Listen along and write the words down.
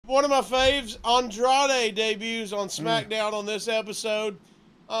one of my faves, Andrade, debuts on SmackDown on this episode.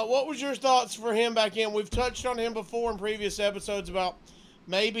 What was your thoughts for him back in? We've touched on him before in previous episodes about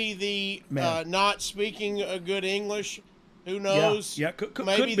maybe the not speaking a good English. Who knows? Yeah, could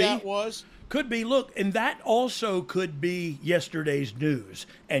maybe be. that was. Could be. Look, and that also could be yesterday's news,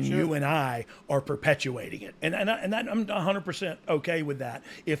 and you and I are perpetuating it. And I'm 100% okay with that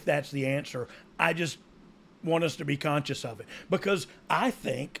if that's the answer. I just want us to be conscious of it, because I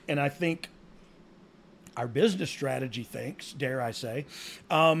think our business strategy thinks, dare I say,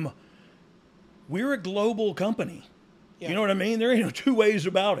 we're a global company. Yeah. You know what I mean? There ain't no two ways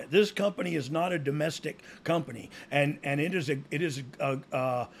about it. This company is not a domestic company, and it is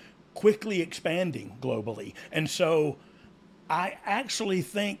a quickly expanding globally. And so I actually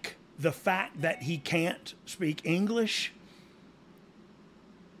think the fact that he can't speak English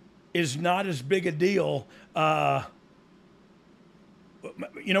is not as big a deal. You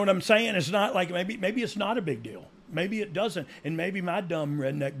know what I'm saying? It's not like maybe it's not a big deal. Maybe it doesn't, and maybe my dumb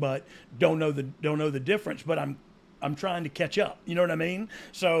redneck butt don't know the difference. But I'm trying to catch up. You know what I mean?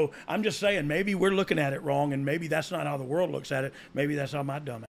 So I'm just saying maybe we're looking at it wrong, and maybe that's not how the world looks at it. Maybe that's how my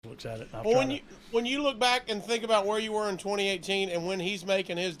dumb ass looks at it. Well, when you look back and think about where you were in 2018 and when he's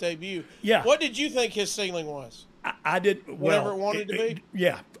making his debut, what did you think his ceiling was? I did whatever it wanted to be.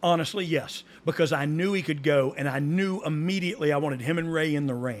 Yeah, honestly, yes, because I knew he could go, and I knew immediately I wanted him and Ray in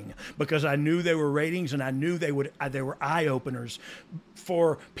the ring because I knew they were ratings, and I knew they were eye openers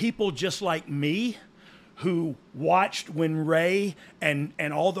for people just like me who watched when Ray and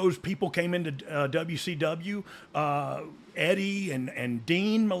all those people came into WCW. Eddie and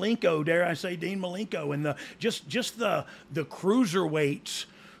Dean Malenko, dare I say Dean Malenko, and the cruiserweights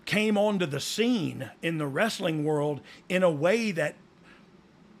came onto the scene in the wrestling world in a way that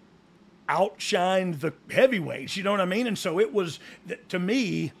outshined the heavyweights, you know what I mean? And so it was, to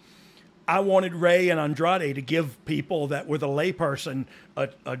me, I wanted Ray and Andrade to give people that were the layperson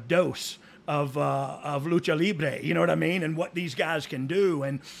a dose of lucha libre, you know what I mean, and what these guys can do.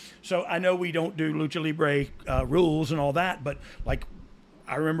 And so I know we don't do lucha libre rules and all that, but like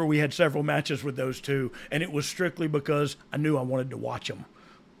I remember we had several matches with those two, and it was strictly because I knew I wanted to watch them.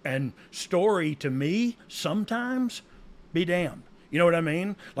 And story to me sometimes be damned. You know what I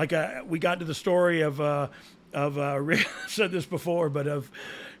mean? Like we got to the story of I've said this before, but of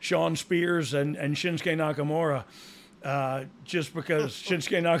Shawn Spears and Shinsuke Nakamura. Just because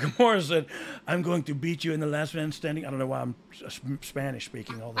Shinsuke Nakamura said, "I'm going to beat you in the last man standing." I don't know why I'm Spanish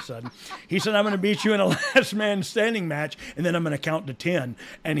speaking all of a sudden. He said, "I'm going to beat you in a last man standing match, and then I'm going to count to 10."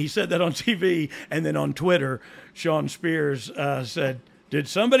 And he said that on TV, and then on Twitter, Shawn Spears said, "Did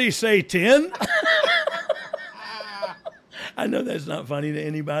somebody say 10?" I know that's not funny to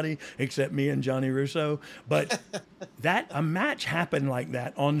anybody except me and Johnny Russo, but a match happened like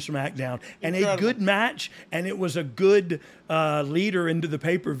that on SmackDown, and a good match, and it was a good leader into the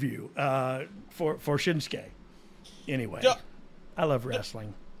pay-per-view for Shinsuke. Anyway, I love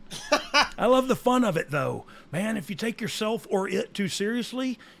wrestling. I love the fun of it, though. Man, if you take yourself or it too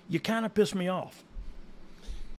seriously, you kind of piss me off.